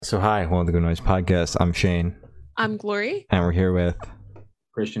So hi, welcome to the Good Noise Podcast. I'm Shane, I'm Glory. and we're here with,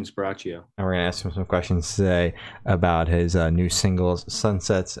 Christian Spraccio. and we're gonna ask him some questions today about his new singles,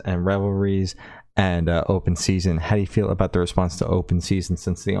 Sunsets and Revelries, and Open Season. How do you feel about the response to Open Season,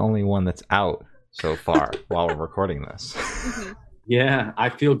 since the only one that's out so far while we're recording this? Yeah, I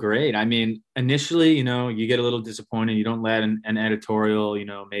feel great. I mean, initially, you get a little disappointed. You don't let an editorial,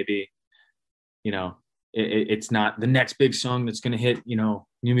 maybe, it's not the next big song that's going to hit,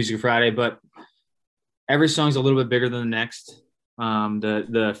 New Music Friday, but every song's a little bit bigger than the next.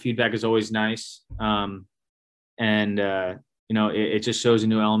 The feedback is always nice. It just shows a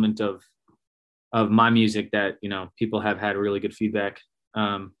new element of my music that, people have had really good feedback,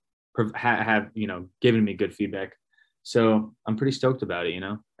 have given me good feedback. So I'm pretty stoked about it,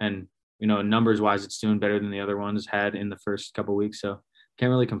 and, numbers wise, it's doing better than the other ones had in the first couple of weeks. So can't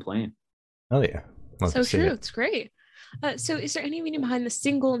really complain. Oh yeah. Love So to see true. it. It's great. So is there any meaning behind the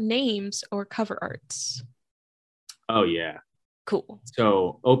single names or cover arts? Oh yeah. Cool.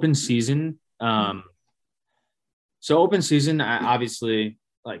 So Open Season. Open Season, obviously,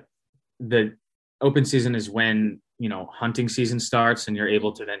 like the Open Season is when, hunting season starts and you're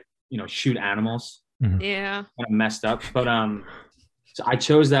able to then, shoot animals. Yeah. Kind of messed up, but so I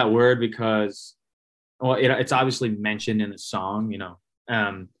chose that word because, well, it's obviously mentioned in the song,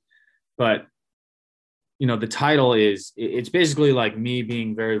 but the title it's basically like me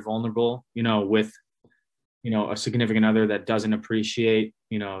being very vulnerable, with a significant other that doesn't appreciate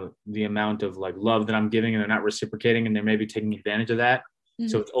the amount of like love that I'm giving, and they're not reciprocating, and they're maybe taking advantage of that.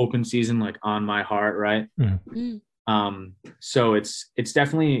 So it's Open Season, like on my heart, right? So it's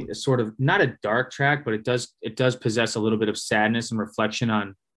definitely a sort of not a dark track, but it does possess a little bit of sadness and reflection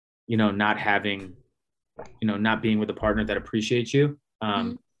on not having not being with a partner that appreciates you.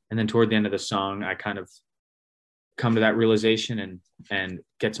 And then toward the end of the song, I kind of come to that realization and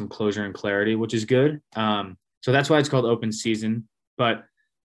get some closure and clarity, which is good. So that's why it's called Open Season. But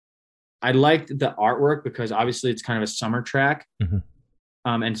I liked the artwork because obviously it's kind of a summer track.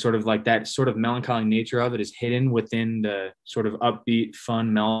 And sort of like that sort of melancholy nature of it is hidden within the sort of upbeat,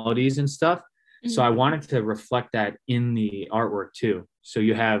 fun melodies and stuff. So I wanted to reflect that in the artwork too. So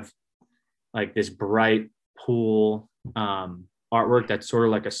you have like this bright pool artwork that's sort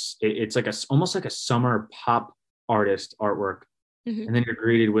of like it's like almost like a summer pop artist artwork. And then you're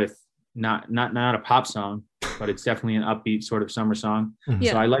greeted with not a pop song, but it's definitely an upbeat sort of summer song.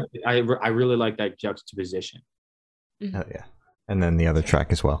 Yeah. So I really like that juxtaposition. Oh yeah. And then the other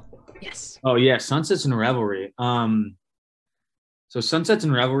track as well. Yes. Oh yeah, Sunsets and Revelry. So Sunsets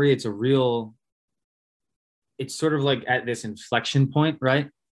and Revelry, it's sort of like at this inflection point, right?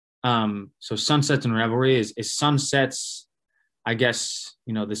 So Sunsets and Revelry is sunsets, I guess,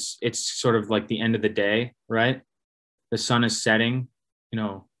 it's sort of like the end of the day, right? The sun is setting,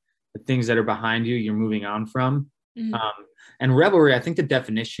 the things that are behind you, you're moving on from. And Revelry, I think the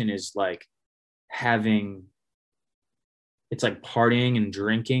definition is like it's like partying and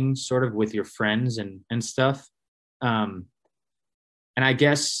drinking sort of with your friends and stuff. And I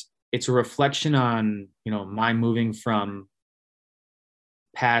guess it's a reflection on, my moving from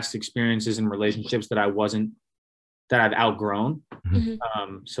past experiences and relationships that I've outgrown.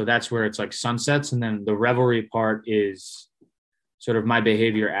 So that's where it's like sunsets. And then the revelry part is sort of my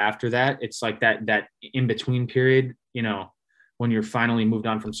behavior after that. It's like that in-between period, when you're finally moved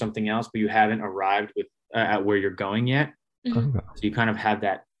on from something else, but you haven't arrived at where you're going yet. So you kind of have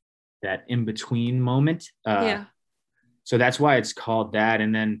that in-between moment. So that's why it's called that.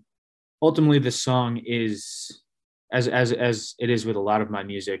 And then ultimately the song is, as it is with a lot of my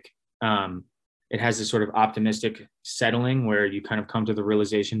music, it has this sort of optimistic settling where you kind of come to the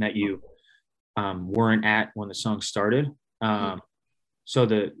realization that you weren't at when the song started. So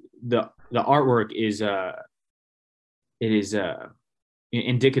the artwork is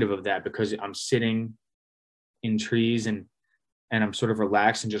indicative of that, because I'm sitting in trees and I'm sort of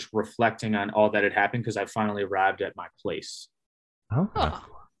relaxed and just reflecting on all that had happened, because I finally arrived at my place. Oh,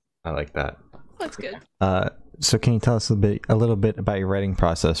 I like that. That's good. So can you tell us a little bit about your writing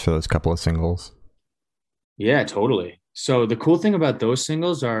process for those couple of singles? Yeah, totally. So the cool thing about those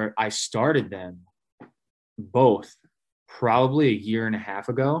singles are I started them both probably a year and a half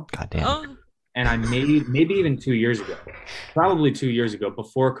ago. God damn. And I maybe even 2 years ago, probably 2 years ago,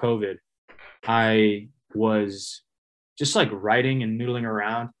 before COVID, I was just like writing and noodling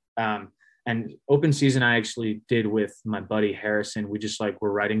around. And Open Season I actually did with my buddy Harrison. We just like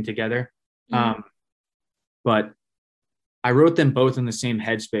were writing together. But I wrote them both in the same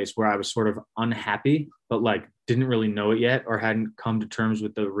headspace where I was sort of unhappy, but like didn't really know it yet, or hadn't come to terms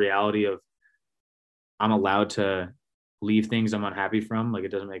with the reality of I'm allowed to leave things I'm unhappy from. Like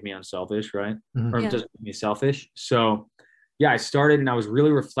it doesn't make me unselfish, right? Mhm. Or it Yeah. doesn't make me selfish. So yeah, I started and I was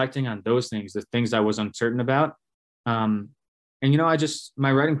really reflecting on those things, the things I was uncertain about. And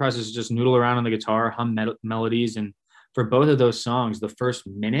my writing process is just noodle around on the guitar, hum melodies. And for both of those songs, the first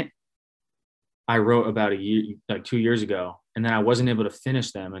minute I wrote about a year, like 2 years ago. And then I wasn't able to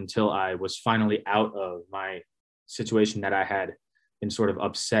finish them until I was finally out of my situation that I had been sort of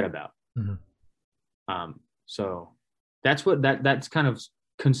upset about. Mhm. So that's kind of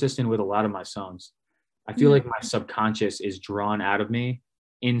consistent with a lot of my songs. I feel like my subconscious is drawn out of me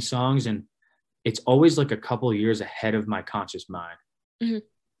in songs, and it's always like a couple years ahead of my conscious mind. Mhm.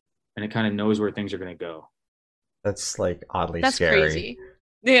 And it kind of knows where things are going to go. That's like oddly That's scary. crazy.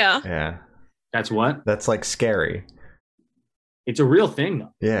 Yeah. Yeah. That's what? That's like scary. It's a real thing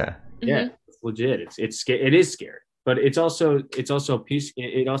though. Yeah. Yeah, it's legit. It is scary, but it's also peace.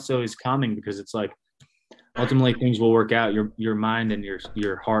 It also is calming because it's like ultimately things will work out. Your mind and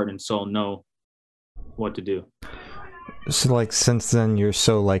your heart and soul know what to do. So like since then you're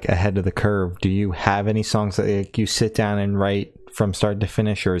so like ahead of the curve, do you have any songs that like, you sit down and write from start to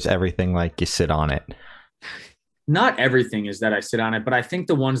finish, or is everything like you sit on it? Not everything is that I sit on it, but I think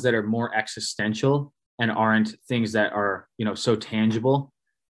the ones that are more existential and aren't things that are, so tangible,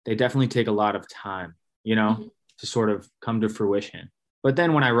 they definitely take a lot of time, to sort of come to fruition. But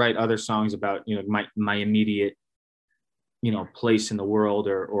then when I write other songs about, my immediate, place in the world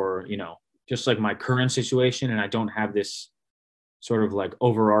or just like my current situation, and I don't have this sort of like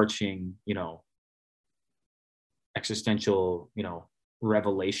overarching, existential,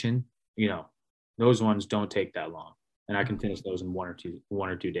 revelation, those ones don't take that long, and I can finish those in 1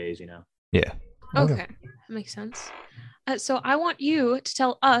 or 2 days. Yeah. Okay. That makes sense. So I want you to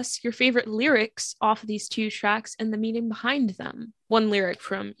tell us your favorite lyrics off of these two tracks and the meaning behind them. One lyric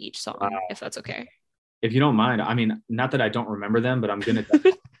from each song, if that's okay. If you don't mind, I mean, not that I don't remember them, but I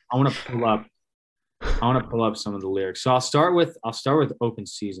want to pull up some of the lyrics. So I'll start with Open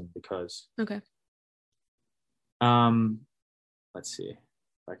Season because Okay. Let's see if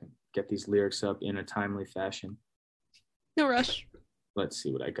I can get these lyrics up in a timely fashion. No rush. Let's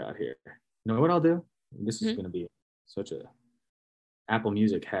see what I got here. You know what I'll do? This is going to be such a Apple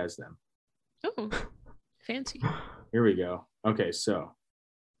Music has them. Oh, fancy. Here we go. Okay, so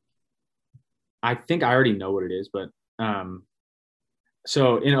I think I already know what it is, but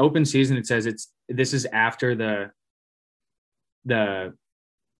so in Open Season it says this is after the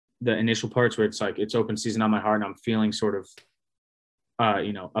initial parts where it's like it's open season on my heart and I'm feeling sort of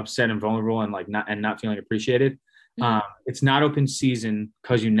upset and vulnerable and like not feeling appreciated. It's not open season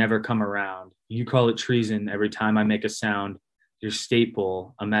because you never come around. You call it treason every time I make a sound. Your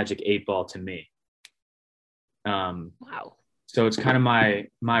staple, a magic 8-ball to me. Wow. So it's kind of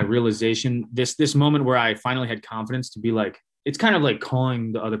my realization, this moment where I finally had confidence to be like, it's kind of like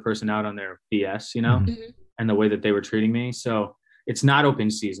calling the other person out on their BS, and the way that they were treating me. So it's not open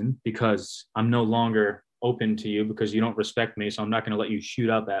season because I'm no longer open to you because you don't respect me. So I'm not going to let you shoot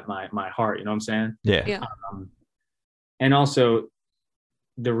up at my heart. You know what I'm saying? Yeah. And also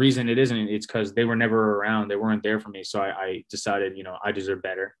the reason it's because they were never around. They weren't there for me. So I decided, I deserve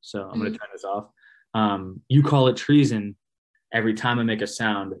better. So I'm going to turn this off. You call it treason every time I make a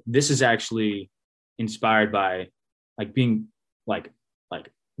sound. This is actually inspired by like being like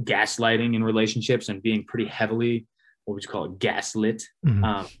gaslighting in relationships and being pretty heavily, what would you call it, gaslit.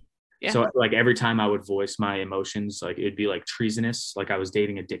 So like every time I would voice my emotions, like it'd be like treasonous, like I was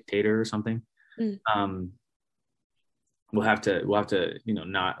dating a dictator or something. We'll have to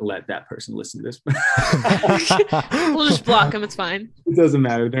not let that person listen to this. We'll just block them. It's fine. It doesn't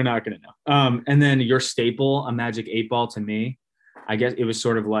matter. They're not going to know. And then your staple, a magic 8-ball to me, I guess it was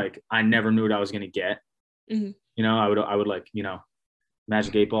sort of like I never knew what I was going to get. I would like,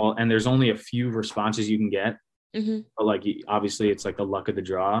 magic 8-ball, and there's only a few responses you can get. But like obviously it's like the luck of the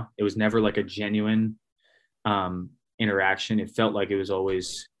draw. It was never like a genuine interaction. It felt like it was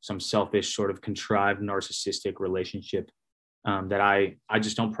always some selfish sort of contrived narcissistic relationship that I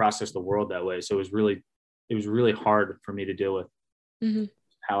just don't process the world that way. So it was really hard for me to deal with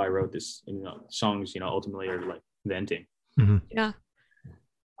how I wrote this. Songs ultimately are like venting. Yeah.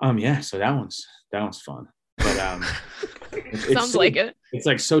 So that one's fun, but sounds like it. It's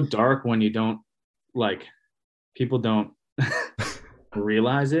like so dark when you don't like people don't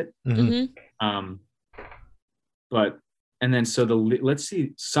realize it. But and then so let's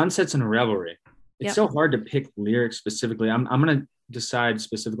see, Sunsets and Revelry. It's so hard to pick lyrics specifically. I'm gonna decide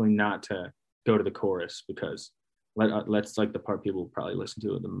specifically not to go to the chorus because let's like the part people probably listen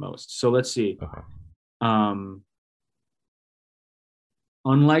to the most. So let's see.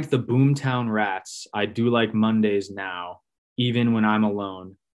 Unlike the Boomtown Rats, I do like Mondays now, even when I'm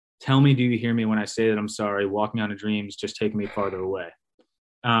alone. Tell me, do you hear me when I say that I'm sorry? Walking on a dream's just taking me farther away.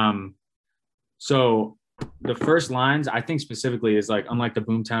 Um, so the first lines I think specifically is like, unlike the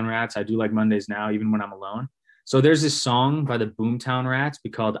Boomtown Rats, I do like Mondays now, even when I'm alone. So there's this song by the Boomtown Rats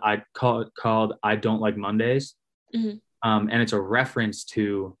called I Don't Like Mondays. Mhm. And it's a reference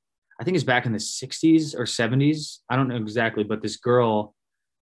to, I think it's back in the 60s or 70s. I don't know exactly, but this girl,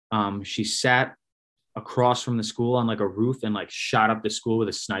 she sat across from the school on like a roof and like shot up the school with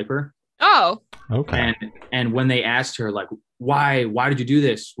a sniper. Oh, Okay. And when they asked her like, why did you do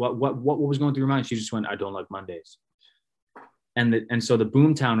this? What was going through your mind? She just went, I don't like Mondays. And so the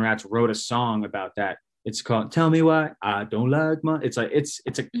Boomtown Rats wrote a song about that. It's called Tell Me Why I Don't Like Mondays. It's like it's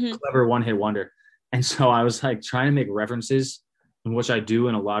a Mhm. clever one-hit wonder. And so I was like trying to make references, in which I do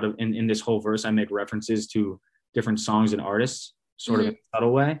in a lot of in this whole verse, I make references to different songs and artists, sort of in a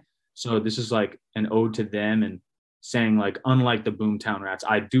subtle way. So this is like an ode to them and saying like, unlike the Boomtown Rats,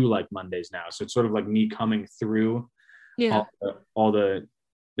 I do like Mondays now. So it's sort of like me coming through yeah. all the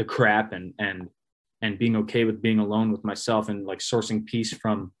crap and being okay with being alone with myself and like sourcing peace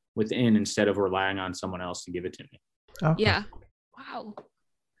from within instead of relying on someone else to give it to me. Okay. Yeah. Wow.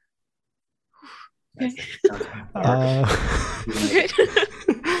 Uh,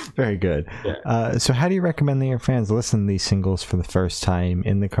 very good. Yeah. So how do you recommend that your fans listen to these singles for the first time?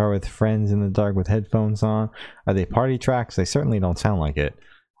 In the car with friends, in the dark with headphones on? Are they party tracks? They certainly don't sound like it.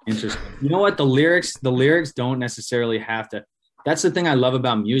 Interesting. You know what? The lyrics don't necessarily have to. That's the thing I love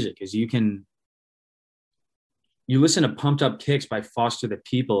about music is you listen to Pumped Up Kicks by Foster the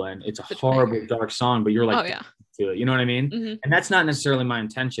People and it's a horrible dark song, but you're like, oh yeah, to it. You know what I mean? Mhm. And that's not necessarily my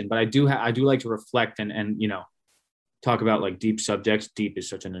intention, but I do like to reflect and you know, talk about like deep subjects. Deep is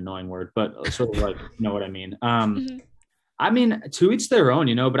such an annoying word, but sort of like, you know what I mean? Mhm. I mean, to each their own,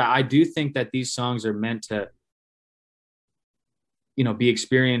 you know, but I do think that these songs are meant to, you know, be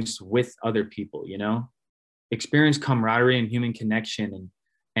experienced with other people, you know, experience camaraderie and human connection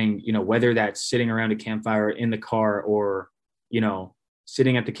and you know, whether that's sitting around a campfire in the car or, you know,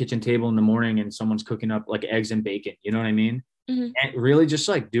 sitting at the kitchen table in the morning and someone's cooking up like eggs and bacon, you know what I mean? Mhm. And really just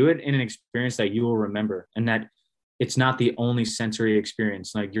like do it in an experience that you will remember and that it's not the only sensory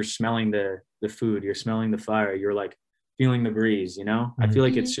experience. Like you're smelling the food, you're smelling the fire, you're like feeling the breeze, you know? I feel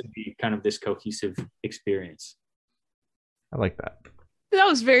like it should be kind of this cohesive experience. I like that. That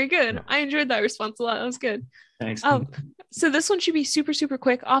was very good. I enjoyed that response a lot. That was good. Thanks. So this one should be super, super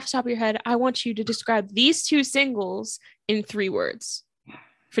quick. Off the top of your head, I want you to describe these two singles in 3 words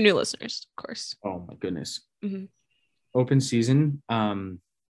for new listeners, of course. Oh my goodness. Mhm. Open season.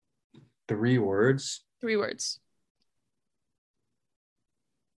 3 words. 3 words.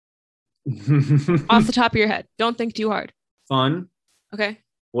 Off the top of your head. Don't think too hard. Fun, Okay.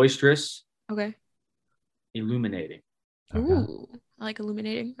 boisterous, Okay. illuminating. Okay. Ooh, I like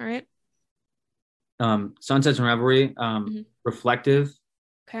illuminating. All right. Sunsets and Revelry, reflective,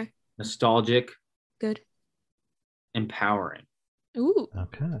 Okay. nostalgic, Good. empowering. Ooh,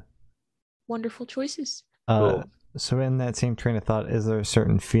 Okay. wonderful choices. Cool. So in that same train of thought, is there a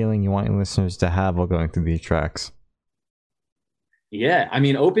certain feeling you want your listeners to have while going through these tracks? Yeah, I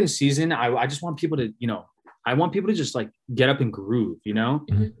mean, open season. I just want people to, you know, I want people to just like get up and groove, you know,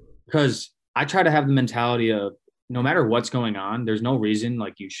 because I try to have the mentality of no matter what's going on, there's no reason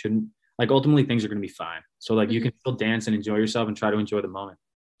like you shouldn't. Like ultimately, things are going to be fine. So like you can still dance and enjoy yourself and try to enjoy the moment.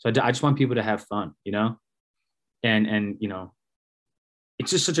 So I just want people to have fun, you know, and you know,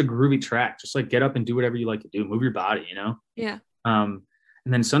 it's just such a groovy track. Just like get up and do whatever you like to do, move your body, you know. Yeah. And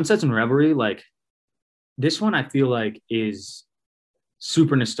then Sunsets and Revelry, like this one, I feel like is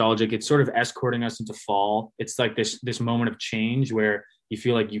super nostalgic. It's sort of escorting us into fall. It's like this moment of change where you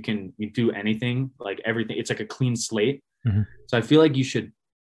feel like you do anything, like everything. It's like a clean slate. So I feel like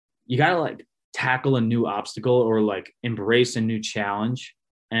you gotta like tackle a new obstacle or like embrace a new challenge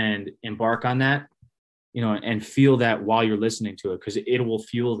and embark on that, you know, and feel that while you're listening to it because it will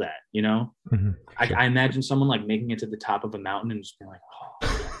fuel that, you know. I imagine someone like making it to the top of a mountain and just being like, oh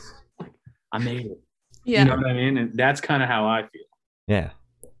yes, like, I made it. Yeah. You know what I mean? And that's kind of how I feel. Yeah.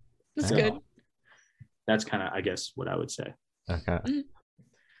 That's So, good. that's kind of, I guess, what I would say. Okay.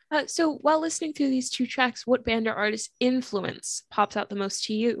 So while listening to these 2 tracks, what band or artist influence pops out the most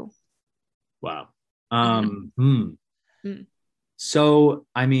to you? Wow. Mm. So,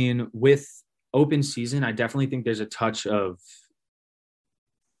 I mean, with open season, I definitely think there's a touch of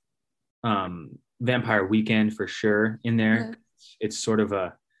Vampire Weekend for sure in there. Yeah. It's sort of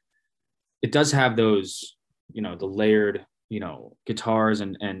it does have those, you know, the layered, you know, guitars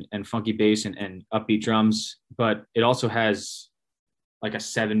and funky bass and upbeat drums, but it also has like a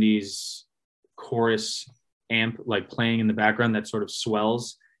 70s chorus amp like playing in the background that sort of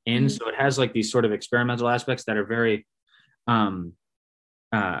swells in. So it has like these sort of experimental aspects that are very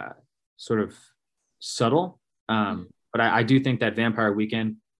sort of subtle. But I do think that Vampire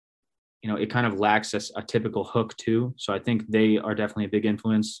Weekend, it kind of lacks a typical hook too. So I think they are definitely a big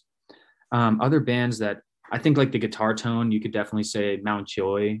influence. Other bands that I think like the guitar tone, you could definitely say Mount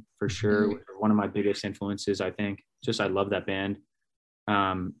Joy for sure. One of my biggest influences, I think. I love that band.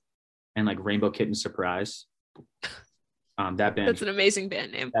 And like Rainbow Kitten Surprise. That band. That's an amazing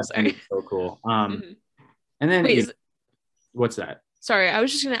band name. That band is so cool. And then what's that? Sorry, I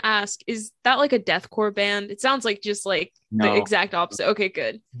was just gonna ask, is that like a deathcore band? It sounds like just like the exact opposite. Okay,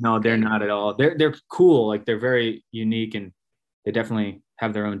 good. No, they're not at all. They're cool. Like they're very unique and they definitely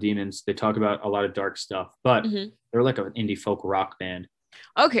have their own demons. They talk about a lot of dark stuff, but they're like an indie folk rock band.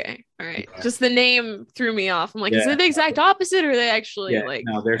 Okay, all right. Yeah. Just the name threw me off. I'm like, is it the exact opposite, or are they actually like?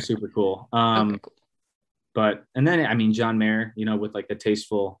 No, they're super cool. Okay, cool. But and then I mean John Mayer, with like the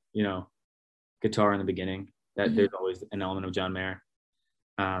tasteful, guitar in the beginning. That there's always an element of John Mayer.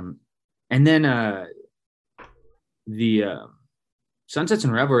 And then the Sunsets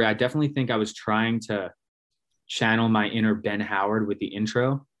and Revelry, I definitely think I was trying to channel my inner Ben Howard with the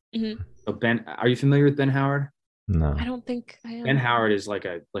intro. So Ben, are you familiar with Ben Howard? No, I don't think I am. Ben Howard is like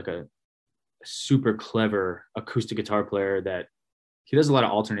a super clever acoustic guitar player that he does a lot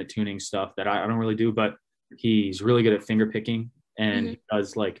of alternate tuning stuff that I don't really do, but he's really good at finger picking and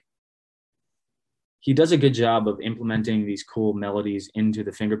he does a good job of implementing these cool melodies into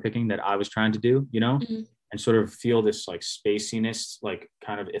the finger picking that I was trying to do, and sort of feel this like spaciness, like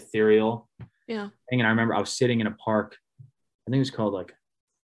kind of ethereal thing. And I remember I was sitting in a park, I think it was called like,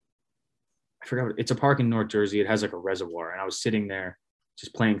 I forgot, it's a park in North Jersey. It has like a reservoir, and I was sitting there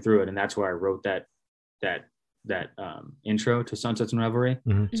just playing through it. And that's where I wrote that intro to Sunsets and Revelry.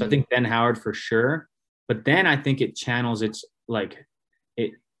 So I think Ben Howard for sure, but then I think it channels,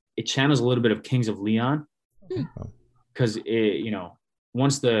 it channels a little bit of Kings of Leon because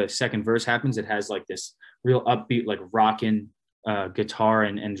once the second verse happens, it has like this real upbeat, like rockin' guitar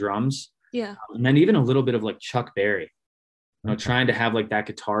and drums. Yeah. And then even a little bit of like Chuck Berry, trying to have like that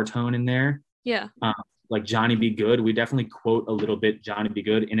guitar tone in there. Yeah. Like Johnny B. Good. We definitely quote a little bit Johnny B.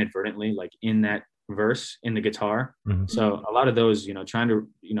 Good inadvertently, like in that verse in the guitar. So a lot of those, trying to,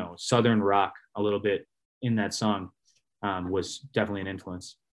 Southern rock a little bit in that song was definitely an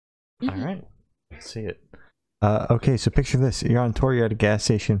influence. All right, let's see it. Okay, so picture this: you're on tour, you're at a gas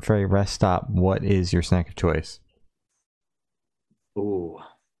station for a rest stop. What is your snack of choice? Ooh,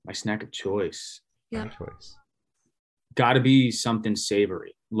 my snack of choice. Yeah, got to be something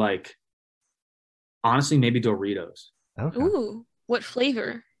savory, like honestly, maybe Doritos. Okay. Ooh, what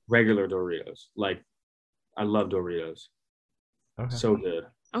flavor? Regular Doritos. Like, I love Doritos. Okay. So good.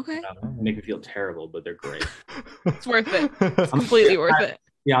 Okay. Make me feel terrible, but they're great. It's worth it. It's completely worth it.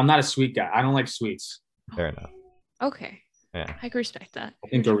 Yeah, I'm not a sweet guy. I don't like sweets. Fair enough. Okay. Yeah. I can respect that. I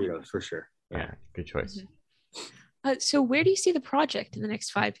think Doritos for sure. Yeah, good choice. So where do you see the project in the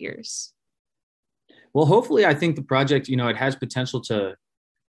next 5 years? Well, hopefully, I think the project, it has potential to,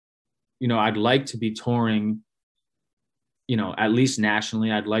 I'd like to be touring, at least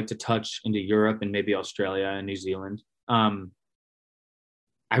nationally. I'd like to touch into Europe and maybe Australia and New Zealand. I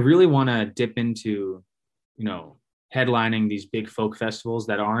really want to dip into, headlining these big folk festivals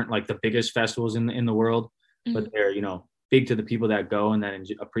that aren't like the biggest festivals in the world, but they're, big to the people that go and that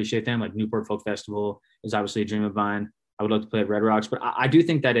appreciate them. Like Newport Folk Festival is obviously a dream of mine. I would love to play at Red Rocks, but I do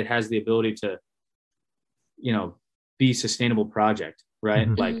think that it has the ability to, be a sustainable project, right?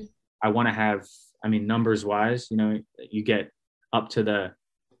 Like I want to have, numbers wise, you get up to the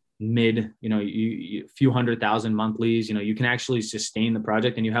mid, you few 100,000 monthlies, you can actually sustain the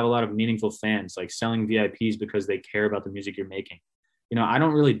project and you have a lot of meaningful fans, like selling VIPs because they care about the music you're making. I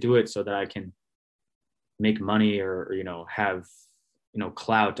don't really do it so that I can make money or have,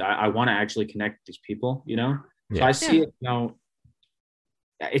 clout. I want to actually connect with these people, So I see it,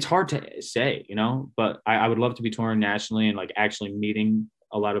 it's hard to say, but I would love to be touring nationally and like actually meeting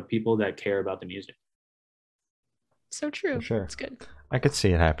a lot of people that care about the music. So true. For sure. It's good. I could see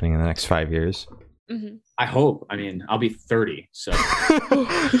it happening in the next 5 years. I hope. I'll be 30, so.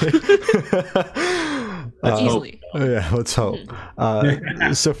 Easily. Yeah, let's hope.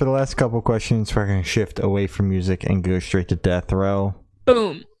 So for the last couple questions, we're going to shift away from music and go straight to death row.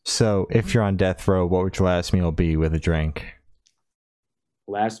 Boom. So if you're on death row, what would your last meal be with a drink?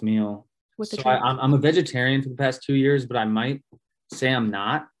 Last meal. With a drink. I'm a vegetarian for the past 2 years, but I might say I'm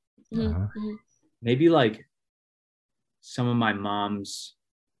not. Maybe like some of my mom's,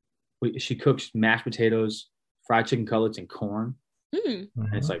 she cooks mashed potatoes, fried chicken cutlets, and corn. Mm.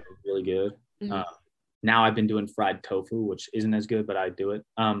 and it's like really good. Mhm. Now I've been doing fried tofu, which isn't as good, but I do it.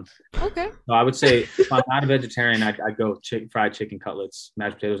 Okay. So I would say if I'm not a vegetarian, I'd go fried chicken cutlets,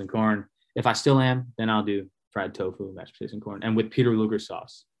 mashed potatoes, and corn. If I still am, then I'll do fried tofu, mashed potatoes, and corn, and with Peter Luger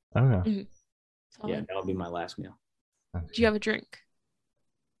sauce. Okay. Solid. Yeah, that'll be my last meal. Do you have a drink?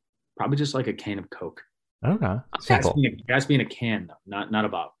 Probably just like a can of Coke. Okay. It Simple. has to be in a can though, not a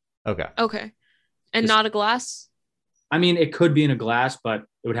bottle. Okay. Okay. And Just- not a glass? I mean, it could be in a glass, but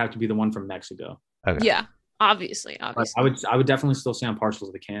it would have to be the one from Mexico. Okay. Yeah. Obviously. But I would definitely still say I'm partial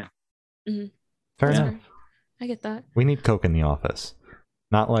to the can. Fair That's enough. fair. I get that. We need Coke in the office.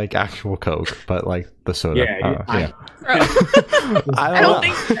 Not like actual Coke, but like the soda. Yeah, Bro, I I don't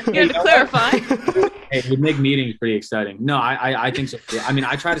think you had to clarify. Hey, it would make meetings pretty exciting. No, I think so. I mean,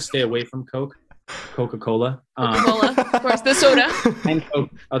 I try to stay away from Coca-Cola, Coca-Cola, of course, the soda. and Coke,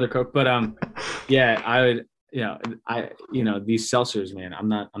 other Coke. But yeah, I would. These seltzers, man. I'm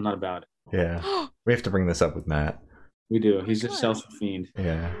not about it. Yeah. We have to bring this up with Matt. We do. He's a God. seltzer fiend.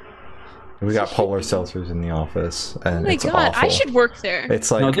 Yeah. We got polar seltzers in the office, and Oh my it's god, awful. I should work there.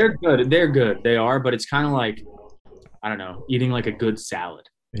 It's like No, they're good. They're good. They are, but it's kind of like, I don't know, eating like a good salad.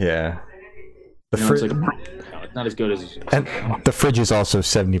 yeah. The You know, it's fridge like, no, it's not as good as. and the fridge is also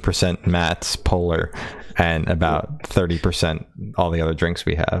 70% Matt's polar, and about 30% all the other drinks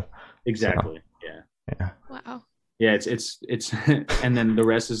we have. Exactly. Yeah. Yeah. Wow. Yeah. It's and then the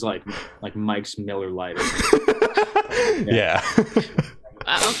rest is like Mike's Miller Lite. Yeah.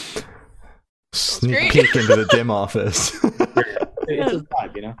 Wow. Sneak great. peek into the dim office. It's a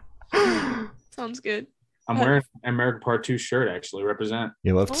vibe, you know. Sounds good. I'm wearing an America Part 2 shirt, actually. Represent.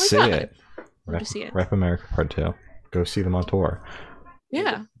 You love to Oh my see God. it. Love to see it. Rep America Part 2. Go see them on tour.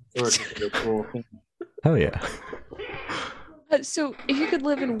 Yeah. Hell yeah. So, if you could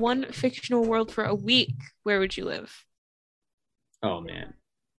live in one fictional world for a week, where would you live? Oh man,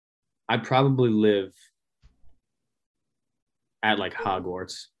 I'd probably live at like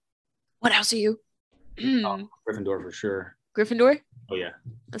Hogwarts, What house are you? Gryffindor for sure. Gryffindor? Oh yeah,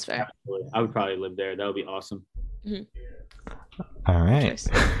 That's fair. absolutely. I would probably live there. That would be awesome. All right. choice.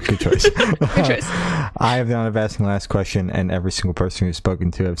 Good choice. Good choice. I have the honor of asking the last question, and every single person who's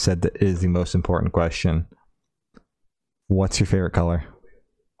spoken to have said that it is the most important question. What's your favorite color?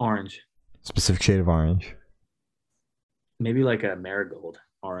 Orange, Specific shade of orange. maybe like a marigold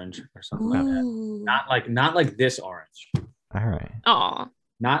orange or something like that. Ooh. Not like this orange. All right. Aw.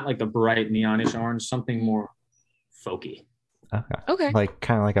 Not like the bright neonish orange. Something more folky. Okay. Okay. Like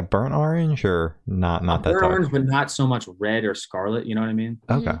kind of like a burnt orange, or not that Burnt dark. orange, but not so much red or scarlet. You know what I mean?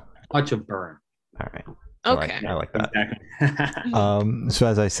 Okay. Touch of burn. All right. Okay. I like that. Exactly. So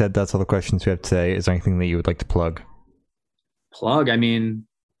as I said, that's all the questions we have today. Is there anything that you would like to plug? Plug. I mean,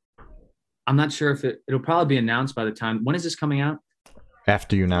 I'm not sure if it'll probably be announced by the time. When is this coming out?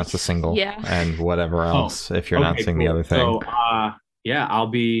 After you announce the single, Yeah. and whatever else, if you're Okay, announcing the cool. other thing. So, yeah, I'll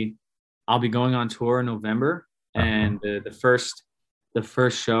be going on tour in November, and the first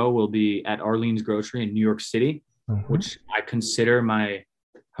show will be at Arlene's Grocery in New York City, Mhm. which I consider my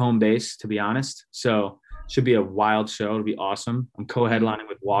home base, to be honest. So it should be a wild show. It'll be awesome. I'm co-headlining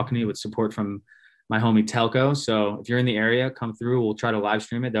with Walkney with support from my homie Telco. So if you're in the area, come through. We'll try to live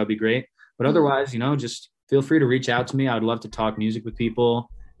stream it. That would be great. But otherwise, just feel free to reach out to me. I would love to talk music with people.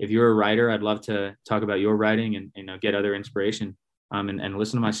 If you're a writer, I'd love to talk about your writing and get other inspiration. And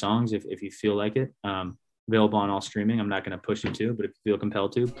listen to my songs if you feel like it. Available on all streaming. I'm not going to push you to, but if you feel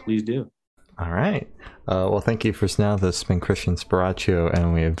compelled to, please do. All right. Well, thank you for now. This has been Christian Sparaccio,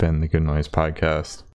 and we have been the Good Noise Podcast.